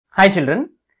Hi children,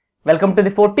 welcome to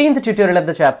the 14th tutorial of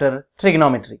the chapter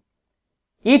Trigonometry.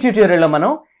 ఈ tutorial లో మనం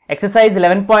exercise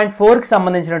 11.4 కి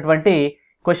సంబంధించినటువంటి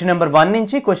క్వశ్చన్ నెంబర్ 1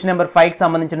 నుంచి క్వశ్చన్ నెంబర్ 5 కి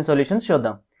సంబంధించిన సొల్యూషన్స్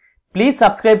చూద్దాం. Please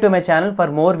subscribe to my channel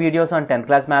for more videos on 10th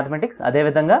class mathematics. అదే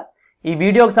విధంగా ఈ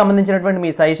వీడియోకి సంబంధించినటువంటి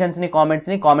మీ సజెషన్స్ ని కామెంట్స్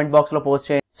ని కామెంట్ బాక్స్ లో పోస్ట్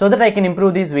చేయండి so that I can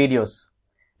improve these videos.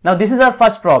 Now this is our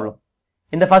first problem.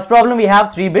 In the first problem we have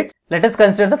 3 bits. Let us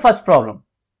consider the first problem.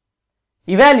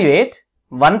 Evaluate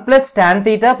 1 plus tan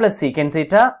theta plus secant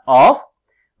theta of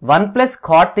 1 plus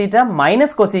cot theta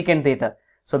minus cosecant theta.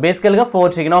 So basically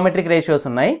 4 trigonometric ratios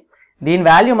ఉన్నాయి. దీని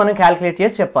value మనం calculate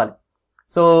చేసి చెప్పాలి.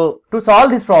 So to solve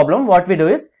this problem what we do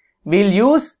is we'll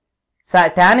use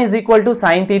tan is equal to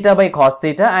sin theta by cos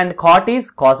theta and cot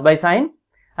is cos by sin.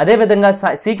 అదే విధంగా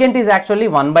secant is actually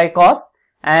 1 by cos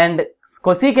and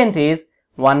cosecant is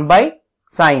 1 by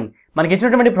sin. మనకి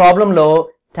ఇచ్చినటువంటి problem లో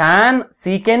tan,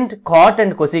 secant, cot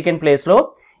and cosecant place లో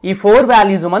ఈ 4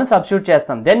 values మనం substitute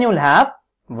చేస్తాం. Then you will have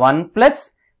 1 plus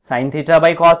sin theta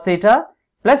by cos theta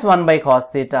plus 1 by cos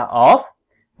theta of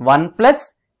 1 plus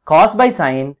cos by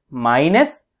sin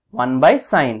minus 1 by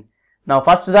sin. Now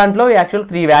first దాంట్లో actual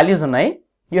 3 values ఉన్నాయి.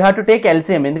 You have to take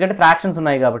LCM ఎందుకంటే fractions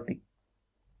ఉన్నాయి కాబట్టి.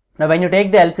 Now when you take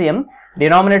the LCM,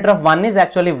 denominator of 1 is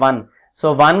actually 1. So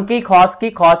 1 ki cos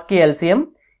ki LCM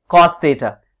cos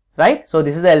theta. Right? So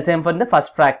this is the LCM for the first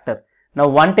factor. Now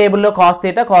one table lo cos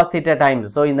theta times.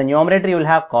 So in the numerator you will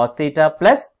have cos theta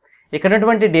plus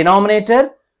ikkadatuvanti denominator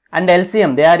and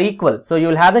LCM they are equal. So you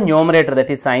will have the numerator that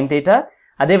is sin theta.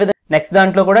 Ade vidhanga next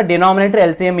dantlo kuda denominator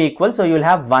LCM equal. So you will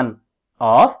have 1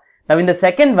 of. Now in the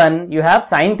second one you have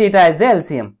sin theta as the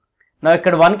LCM. Now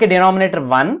ikkada 1 ki denominator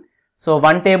 1. So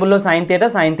one table lo sin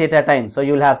theta times. So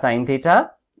you will have sin theta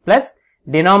plus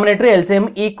denominator LCM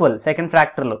equal second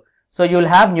factor lo. So you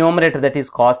will have numerator that is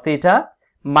cos theta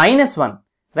minus 1.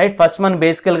 Right? First one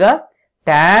basically ga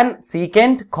tan,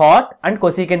 secant, cot and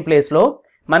cosecant place lo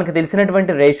మనకు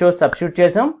తెలిసినటువంటి ratios substitute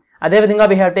చేసాం. అదే విధంగా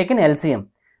we have taken LCM.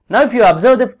 Now if you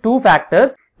observe the two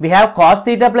factors, we have cos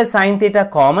theta plus sin theta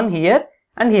common here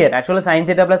and here. Actually sin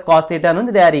theta plus cos theta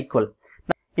nundi they are equal.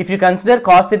 Now, if you consider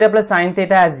cos theta plus sin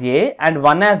theta as A and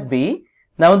 1 as B,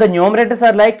 now the numerators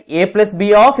are like A plus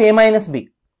B of A minus B.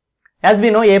 As we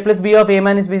know, A plus B of A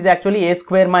minus B is actually A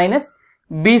square minus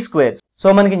B square. So,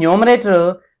 మనకి numerator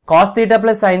cos theta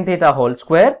plus sin theta whole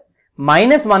square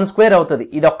minus 1 square అవుతుంది.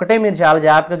 ఇది ఒక్కటే మీరు చాలా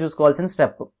జాగ్రత్తగా చూసుకోవాల్సిన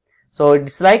step. So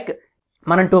it's like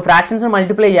మనం 2 fractions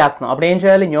multiply చేస్తున్నాం. అప్పుడు ఏం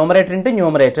చేయాలి? Numerator into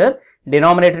numerator,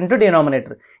 denominator into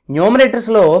denominator. Numerators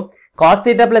లో cos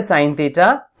theta plus sin theta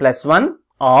plus 1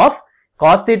 of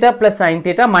cos theta plus sin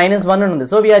theta minus 1 ఉంది.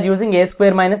 So we are using A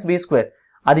square minus B square.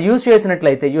 అది use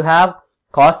చేసినట్లయితే you have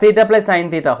cos theta plus sin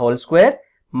theta whole square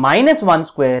minus 1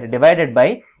 square divided by,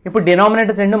 ఇప్పుడు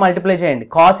denominators రెండు multiply చేయండి,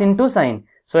 cos into sin.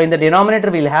 So in the denominator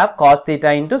we will have cos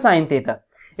theta into sin theta.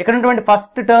 ఇక్కడ ఉన్నటువంటి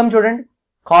first term చూడండి,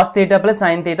 cos theta plus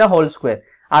sin theta whole square.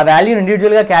 ఆ వాల్యూని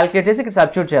individual గా calculate చేసి ఇక్కడ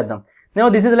సబ్స్టిట్యూట్ చేద్దాం. Now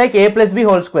this is like A plus B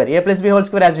whole square. A plus B whole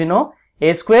square as we know,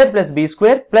 A square plus B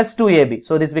square plus 2AB.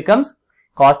 So this becomes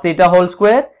cos theta whole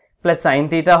square plus sin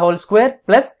theta whole square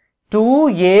plus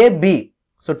 2AB.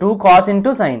 So 2 cos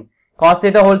into sin. Cos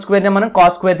theta whole square ని మనం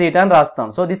cos square theta అని రాస్తాం.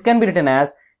 So this can be written as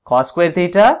cos square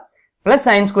theta plus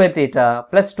sin square theta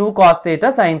plus 2 cos theta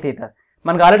sin theta.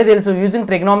 మనకు already తెలుసు, using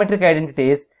trigonometric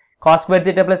identities cos square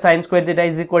theta plus sin square theta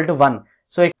is equal to 1.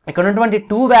 So ఇక్కడ ఉన్నటువంటి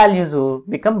 2 values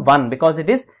become 1 because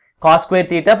it is cos square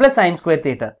theta plus sin square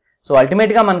theta. So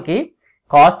ultimate గా మనకి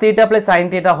cos theta plus sin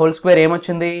theta whole square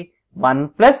ఏమొచ్చింది? 1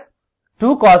 plus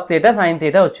 2 cos theta sin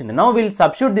theta వచ్చింది. Now we'll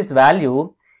substitute this value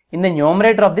in the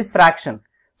numerator of this fraction.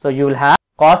 So you will have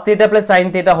cos theta plus sin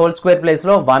theta whole square place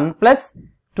లో 1 plus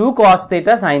 2 cos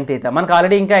theta sin theta. మనకు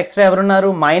already ఇంకా extra ఎవరున్నారు?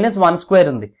 minus 1 square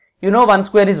ఉంది. You know 1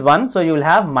 square is 1. So you will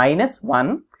have minus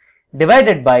 1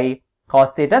 divided by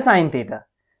cos theta sin theta.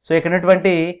 So ఇక్కడ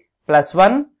ఉన్నటువంటి plus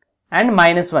 1 and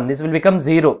minus 1. This will become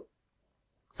 0.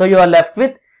 So you are left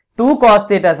with 2 cos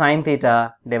theta sin theta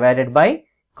divided by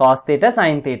cos theta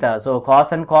sin theta. So cos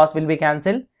and cos will be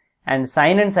cancelled and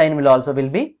sin will also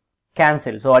will be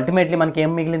cancelled. So ultimately మనకి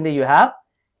ఏం మిగిలింది? You have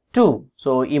 2.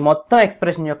 So ఈ మొత్తం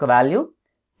expression యొక్క value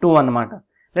 2 అన్నమాట.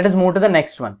 Let us move to the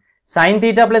next one. Sin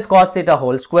theta plus cos theta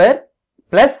whole square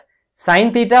plus sin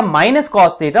theta minus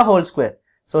cos theta whole square.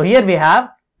 So here we have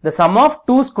the sum of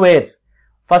 2 squares.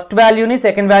 First వాల్యూని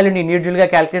second వాల్యూని individual గా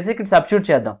calculate చేసి ఇక్కడ substitute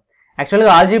చేద్దాం.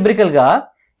 యాక్చువల్గా ఆల్జీబ్రికల్ గా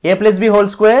A plus B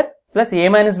whole square plus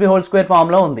A minus B whole square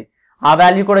form లో ఉంది. ఆ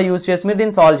వాల్యూ కూడా యూజ్ చేసి మీరు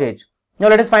దీన్ని సాల్వ్ చేయొచ్చు. Now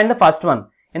let us find the first one.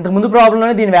 ఇంతకు ముందు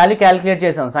ప్రాబ్లంలోనే దీని వాల్యూ క్యాలిక్యులేట్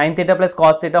చేసాం, sin theta plus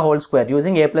cos theta whole square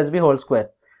using A plus B whole square.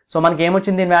 So మనకి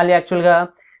ఏమొచ్చింది దీని వాల్యూ? యాక్చువల్గా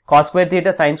cos square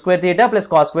theta sin square theta plus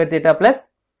cos square theta plus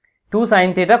 2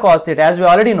 sin theta cos theta. As we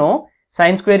already know,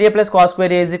 sin square a plus cos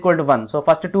square a is equal to 1. So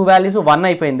first two values 1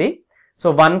 అయిపోయింది. So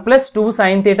 1 plus 2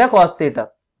 sin theta cos theta.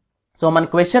 So మన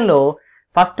question లో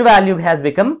first value has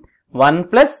become 1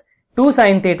 plus 2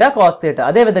 sin theta cos theta.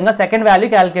 అదే విధంగా second value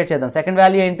calculate చేద్దాం. Second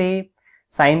value ఏంటి?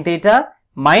 sin theta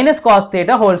minus cos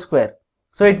theta whole square.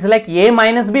 So it's like a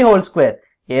minus b whole square.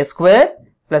 A square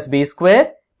plus b square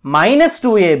minus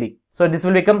 2ab. So this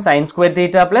will become sin square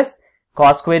theta plus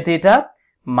cos square theta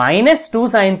minus 2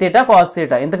 sin theta cos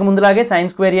theta. ఇంతకు ముందులాగే sin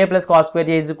square a plus cos square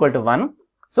a is equal to 1.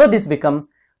 So this becomes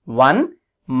 1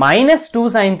 minus 2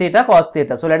 sin theta cos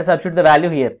theta. So let us substitute the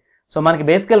value here. So మనకి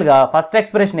బేసికల్ గా first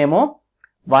expression ఏమో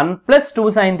 1 plus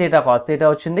 2 sin theta cos theta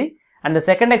వచ్చింది. And the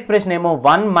second expression ఏమో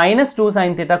 1 minus 2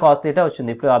 sin theta cos theta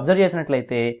వచ్చింది. ఇప్పుడు observe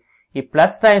చేసినట్లయితే ఈ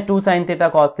plus 2 sin theta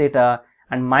cos theta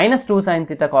and minus 2 sin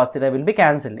theta cos theta will be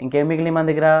cancelled. ఇంకేం మిగిలింది మన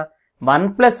దగ్గర? 1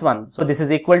 plus 1. So this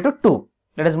is equal to 2.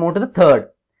 Let us move to the third.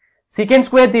 Secant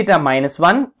square theta minus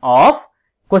 1 of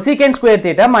cosecant square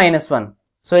theta minus 1.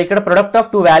 So ఇక్కడ product of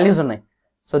two values ఉన్నాయి.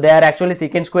 So they are actually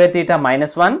secant square theta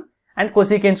minus 1 and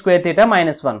cosecant square theta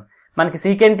minus 1. మనకి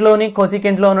secant లోని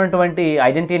cosecant లో ఉన్నటువంటి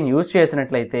ఐడెంటిటీని use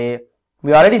చేసినట్లయితే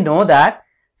we already know that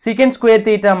secant square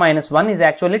theta minus 1 is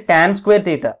actually tan square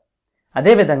theta.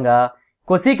 అదే విధంగా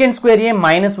cosecant square a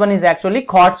minus 1 is actually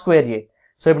cot square a.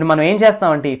 So ఇప్పుడు మనం ఏం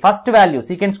చేస్తామంటే first value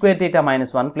secant square theta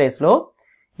minus 1 place లో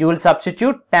you will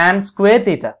substitute tan square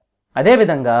theta. అదే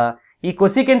విధంగా ఈ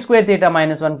cosecant square theta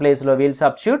minus 1 place లో we'll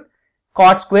substitute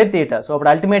cot square theta. So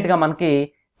ఇప్పుడు అల్టిమేట్ గా మనకి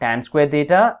tan square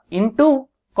theta into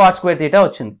cot square theta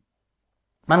వచ్చింది.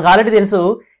 మనకు ఆల్రెడీ తెలుసు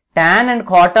tan and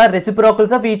cot are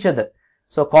reciprocals of each other.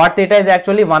 So cot theta is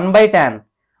actually 1 by tan.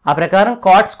 ఆ ప్రకారం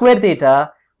cot square theta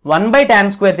 1 by tan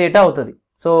square theta అవుతుంది.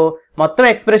 So మొత్తం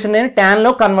expression నేను tan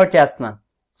లో convert చేస్తున్నాను.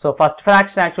 సో ఫస్ట్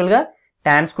ఫ్రాక్షన్ యాక్చువల్ గా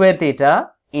tan square theta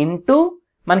into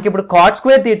మనకి ఇప్పుడు cot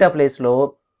square theta ప్లేస్ లో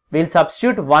we'll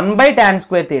substitute 1 by tan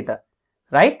square theta,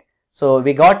 right? So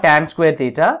we got tan square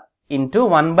theta into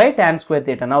 1 by tan square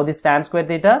theta. Now this tan square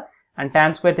theta and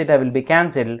tan square theta will be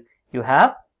cancelled. You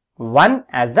have 1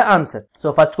 as the answer. So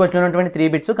first question ఉన్నటువంటి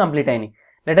 3 bits complete అయినాయి.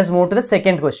 Let us move to the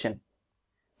second question.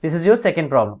 This is your second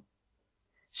problem.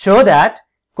 Show that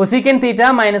cosecant theta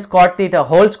minus cot theta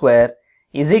whole square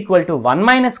is equal to 1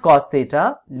 minus cos theta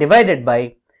divided by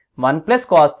 1 plus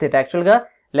cos theta. Actually గా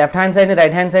left hand side ని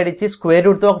right hand side ఇచ్చి square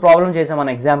root తో ఒక problem చేసాం మన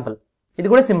example. ఇది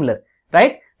కూడా similar,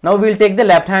 right? Now will take the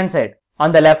left hand side.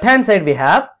 On the left hand side we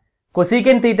have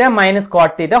cosecant theta minus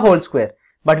cot theta whole square.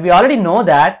 But we already know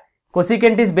that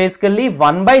cosecant is basically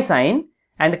 1 by sin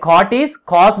and cot is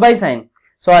cos by sin.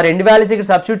 So ఆ రెండు values ఇక్కడ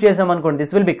substitute చేసాం అనుకోండి,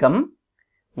 this will become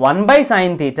 1 by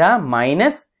sin theta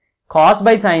minus cos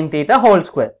by sin theta whole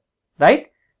square, right?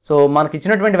 So మనకి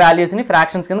ఇచ్చినటువంటి values ని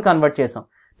fractions కింద convert చేసాం.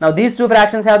 Now these two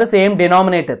fractions have the same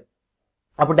denominator.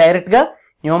 అప్పుడు డైరెక్ట్ గా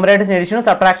న్యూమరేటర్స్ ఎడిషన్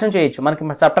సబ్ట్రాక్షన్ చేయొచ్చు.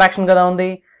 మనకి సబ్ట్రాక్షన్ కదా ఉంది.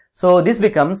 So this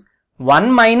becomes 1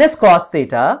 minus cos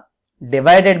theta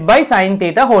divided by sin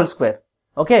theta whole square.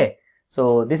 Okay, so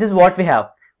this is what we have,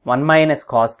 1 minus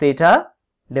cos theta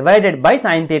divided by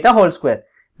sin theta whole square.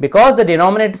 Because the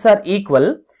denominators are equal,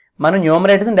 మనం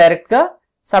numerators direct గా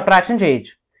subtraction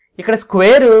చేయొచ్చు. ఇక్కడ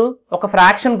square ఒక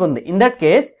fraction కు ఉంది. In that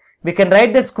case we can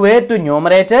write the square to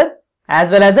numerator as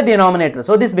well as the denominator.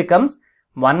 So this becomes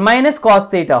 1 minus cos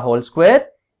theta whole square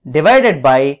divided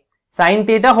by sin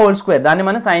theta whole square. దాన్ని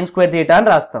మనం sin square theta అని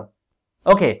రాస్తాం.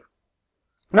 Okay.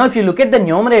 Now if you look at the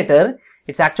numerator,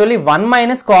 it's actually 1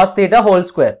 minus cos theta whole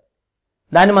square.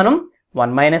 దాన్ని మనం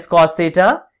 1 minus cos theta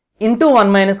into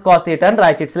 1 minus cos theta అని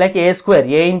రాయొచ్చు. It's like a square,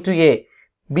 a into a,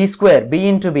 b square, b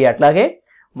into b. అట్లాగే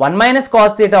 1 minus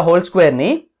cos theta whole square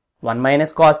ని 1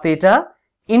 minus cos theta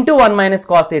into 1 minus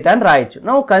cos theta అని రాయొచ్చు.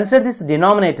 Now consider this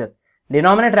denominator.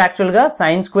 Denominator actual గా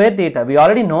sin square theta. We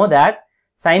already know that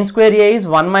sin square a is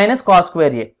 1 minus cos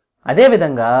square a. అదే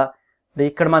విధంగా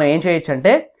ఇక్కడ మనం ఏం చేయొచ్చు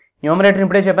అంటే న్యూమరేటర్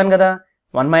ఇప్పుడే చెప్పాను కదా,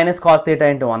 1 minus cos theta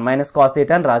into 1 minus cos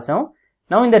theta అని రాసాం.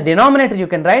 Now in the denominator you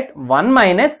can write 1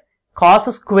 minus cos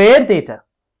square theta.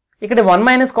 ఇక్కడ 1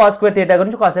 minus cos square theta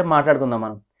గురించి కాసేపు మాట్లాడుకుందాం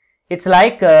మనం. It's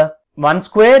like 1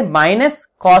 square minus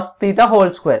cos theta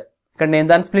whole square. ఇక్కడ నేను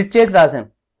దాన్ని స్ప్లిట్ చేసి రాసాను.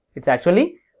 It's actually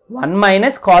 1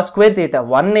 minus cos square theta.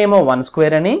 1 ఏమో 1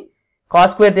 square అని, cos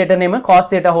square theta నేమో cos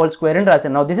theta whole square అని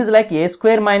రాసాను. Now this is like a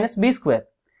square minus b square.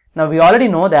 Now we already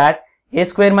know that a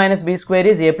square minus b square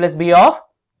is a plus b of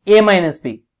a minus b.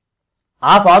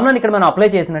 ఆ ఫార్ములాని ఇక్కడ మనం apply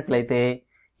చేసినట్లయితే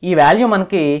ఈ value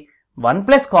మనకి 1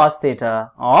 plus cos theta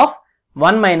of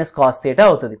 1 minus cos theta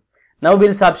అవుతుంది. Now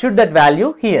we'll substitute that value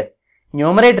here.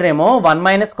 Numerator ఏమో 1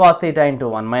 minus cos theta into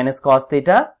 1 minus cos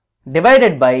theta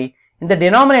divided by, in the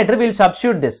denominator we'll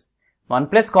substitute this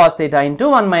 1 plus cos theta into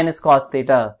 1 minus cos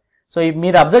theta. So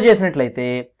మీరు observe చేసినట్లయితే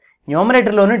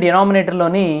numerator లోని denominator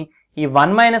లోని ఈ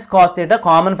 1 minus cos theta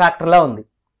common factor లా ఉంది.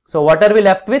 So what are we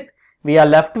left with? We are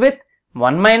left with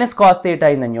 1 minus cos theta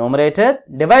in the numerator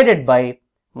divided by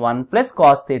 1 plus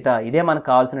cos theta. ఇదే మనకు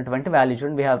కావాల్సినటువంటి value.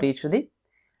 చూడండి, we have reached the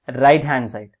right hand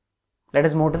side. Let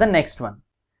us move to the next one.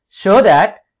 Show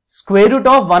that square root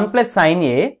of 1 plus sin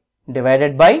a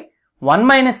divided by 1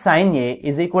 minus sin a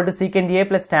is equal to secant a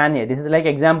plus tan a. This is like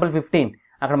example 15.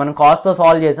 అక్కడ మనం cos తో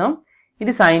solve చేసాం,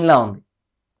 ఇది sin లా ఉంది.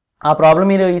 ఆ problem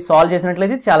మీరు ఈ solve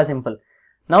చేసినట్లయితే చాలా simple.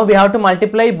 Now we have to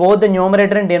multiply both the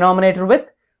numerator and denominator with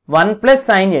 1 plus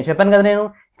sin a. చెప్పాను కదా నేను,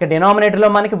 ఇక్కడ డినామినేటర్ లో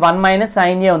మనకి 1 minus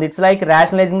sin a ఉంది. It's like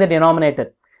rationalising the denominator.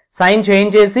 Sign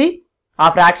change చేసి ఆ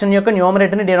ఫ్రాక్షన్ యొక్క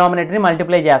న్యూమరేటర్ ని డినామినేటర్ ని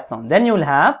మల్టిప్లై చేస్తాం. Then you will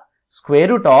have square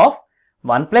root of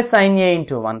 1 plus sin a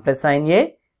into 1 plus sin a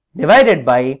divided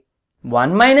by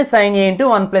 1 minus sin a into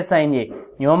 1 plus sin a.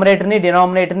 Numerator ని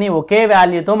denominator ని ఒకే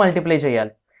వాల్యూతో multiply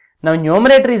చేయాలి. Now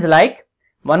numerator is like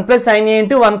 1 plus sin a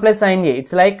into 1 plus sin a.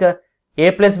 It's like a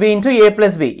plus b into a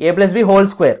plus b whole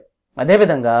square. అదే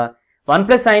విధంగా 1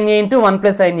 plus sin a into 1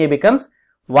 plus sin a becomes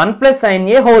 1 plus sin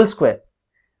a whole square.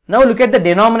 Now look at the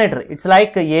denominator. It's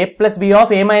like a plus b of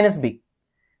a minus b.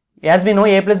 As we know,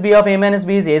 a plus b of a minus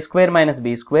b is a square minus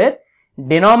b square.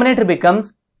 Denominator becomes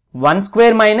 1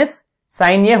 square minus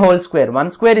sin a whole square.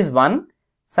 1 square is 1.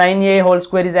 Sin a whole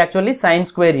square is actually sin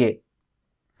square a.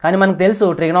 కానీ మనకు తెలుసు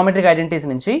trigonometric identities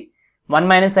నుంచి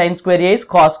 1 minus sin square a is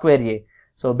cos square a.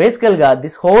 So basically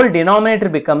this whole denominator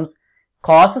becomes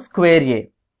cos square a.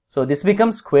 So this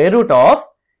becomes square root of,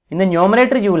 in the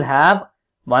numerator you will have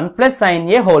 1 plus sin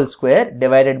a whole square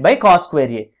divided by cos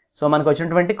square a. So మనకు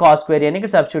వచ్చినటువంటి cos square a ని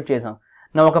ఇక్కడ substitute చేసాం.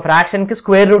 Now ఒక fraction కి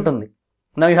square root ఉంది.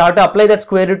 Now you have to apply that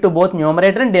square root to both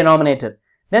numerator and denominator.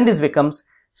 Then this becomes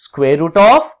square root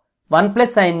of 1 plus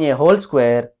sin a whole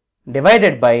square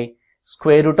divided by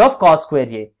square root of cos square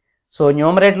a. So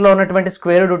numerator లో ఉన్నటువంటి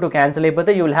square root cancel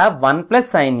అయిపోతే you will have 1 plus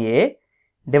sin a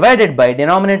divided by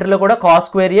denominator లో కూడా cos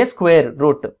square a square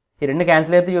root. ఈ రెండు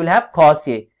cancel అయితే you will have cos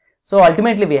a. So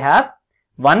ultimately we have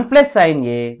 1 plus sin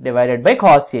a divided by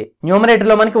cos a. Numerator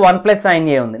లో మనకి 1 plus sin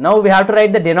a ఉంది. Now we have to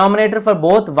write the denominator for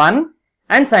both 1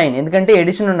 and sin. ఎందుకంటే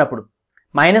edition ఉన్నప్పుడు,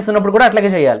 minus ఉన్నప్పుడు కూడా అట్లాగే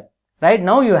చేయాలి. Right?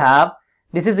 Now you have,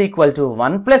 this is equal to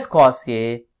 1 plus cos a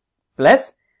plus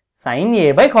sin a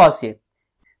by cos a.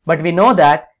 But we know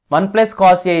that 1 plus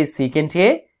cos a is secant a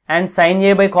and sin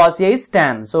a by cos a is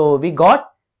tan. So we got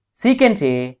secant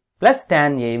a plus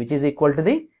tan a, which is equal to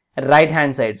the right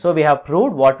hand side. So we have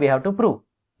proved what we have to prove.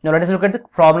 Now let us look at the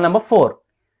problem number 4.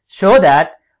 Show that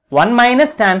 1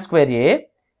 minus tan square a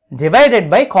divided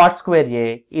by cot square a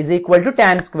is equal to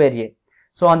tan square a.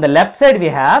 So on the left side we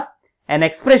have an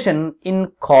expression in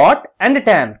cot and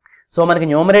tan. So మనకి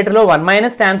numerator లో 1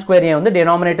 minus tan square a ఉంది,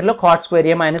 denominator లో cot square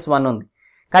a minus 1 ఉంది.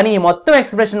 కానీ ఈ మొత్తం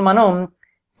expression మనం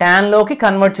tan లోకి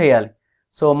కన్వర్ట్ చేయాలి.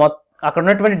 సో అక్కడ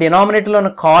ఉన్నటువంటి డినామినేటర్ లో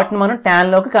ఉన్న cot ని మనం tan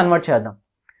లోకి కన్వర్ట్ చేద్దాం.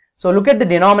 So look at the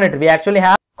denominator. We actually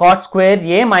have cot square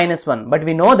a minus 1. But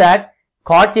we know that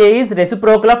cot a is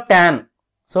reciprocal of tan.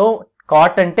 So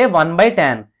cot అంటే 1 by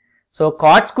tan. So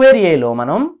cot square a లో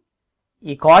మనం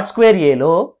ఈ cot square a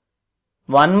లో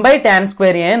 1 by tan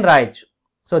square a అని రాయొచ్చు.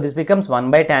 So this becomes 1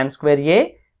 by tan square a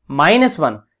minus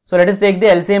 1. So let us take the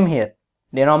LCM here.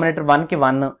 Denominator 1 కి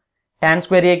 1, tan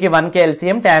square a కి 1 కి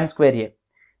LCM tan square a.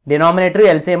 Denominator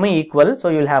LCM equal. So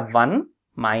you will have 1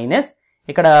 minus,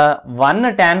 ఇక్కడ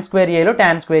 1 tan square a లో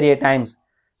tan square a times.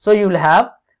 So you will have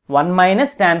 1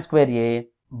 minus tan square a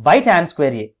by tan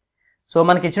square a. So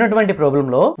మనకి ఇచ్చినటువంటి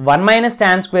ప్రాబ్లంలో 1 minus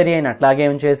tan square a ని అట్లాగే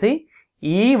ఉంచేసి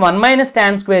ఈ 1 minus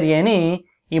tan square a ని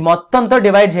ఈ మొత్తంతో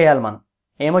డివైడ్ చేయాలి మనం.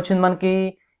 ఏమొచ్చింది మనకి?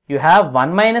 You have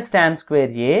 1 minus tan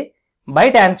square a by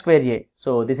tan square a.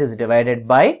 So this is divided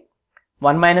by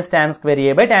 1 minus tan square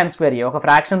a by tan square a. ఒక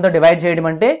ఫ్రాక్షన్ తో డివైడ్ చేయడం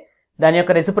అంటే దాని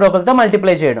యొక్క రెసిప్రోకల్ తో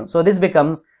మల్టిప్లై చేయడం. So this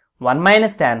becomes 1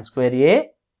 minus tan square a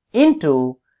into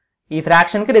ఈ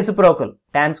fraction కి reciprocal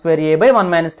tan square a by 1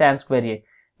 minus tan square a.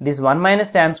 This 1 minus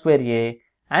tan square a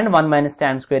and 1 minus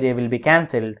tan square a will be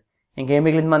cancelled. ఇంకేం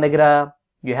మిగిలింది మన దగ్గర?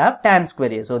 You have tan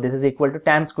square a. So this is equal to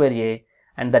tan square a,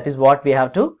 and that is what we have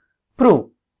to prove.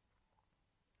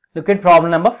 Look at problem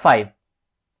number 5.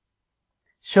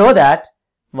 Show that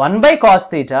 1 by cos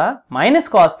theta minus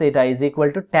cos theta is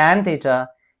equal to tan theta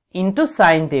into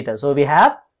sin theta. So we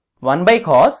have 1 by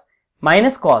cos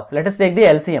minus cos. Let us take the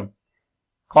LCM.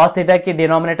 Cos theta ki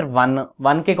denominator 1,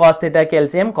 1 ki cos theta ki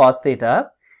LCM cos theta.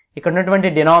 ఇక్కడ ఉన్నటువంటి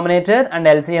denominator and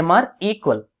LCM are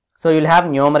equal. So you will have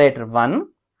numerator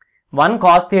 1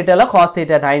 cos theta లో cos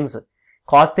theta times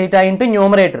cos theta into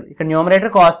numerator. ఇక్కడ numerator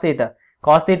cos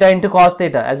theta into cos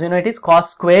theta. As we know, it is cos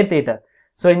square theta.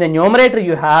 So in the numerator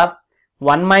you have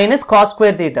 1 minus cos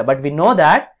square theta. But we know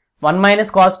that 1 minus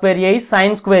cos square a is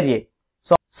sin square a.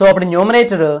 So అప్పుడు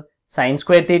numerator sin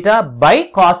square theta by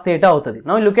cos theta అవుతుంది.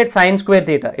 Now look at sin square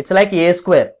theta. It's like a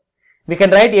square. We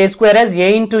can write a square as a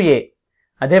into a.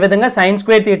 అదేవిధంగా sin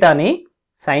square theta ని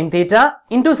sin theta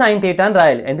into sin theta అని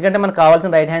రాయాలి. ఎందుకంటే మనకు కావాల్సిన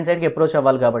right hand సైడ్కి approach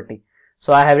అవ్వాలి కాబట్టి. So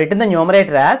I have written the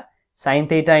numerator as sin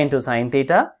theta into sin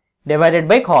theta divided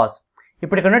by cos.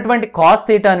 ఇప్పుడు ఇక్కడ ఉన్నటువంటి cos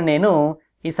theta ని నేను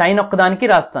ఈ sin ఒక్కదానికి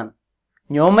రాస్తాను.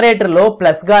 న్యూమరేటర్లో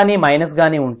ప్లస్ కానీ మైనస్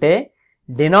కానీ ఉంటే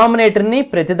డినామినేటర్ని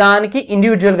ప్రతిదానికి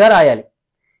ఇండివిజువల్గా రాయాలి.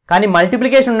 కానీ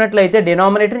మల్టిప్లికేషన్ ఉన్నట్లయితే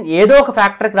డినామినేటర్ ఏదో ఒక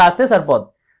ఫ్యాక్టర్కి రాస్తే సరిపోదు.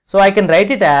 So I can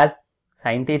write it as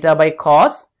sin theta by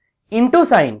cos into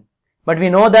sin. But we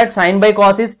know that sin by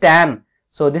cos is tan.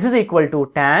 So this is equal to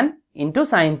tan into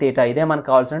sin theta. ఇదే మనకు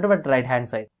కావాల్సినటువంటి right hand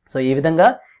side. So ఈ విధంగా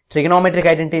trigonometric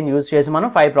ఐడెంటిటీని use చేసి మనం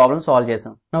 5 problems solve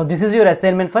చేసాం. Now this is your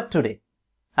assignment for today.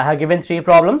 I have given 3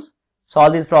 problems.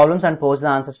 Solve these problems and post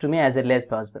the answers to me as early as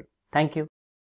possible. Thank you.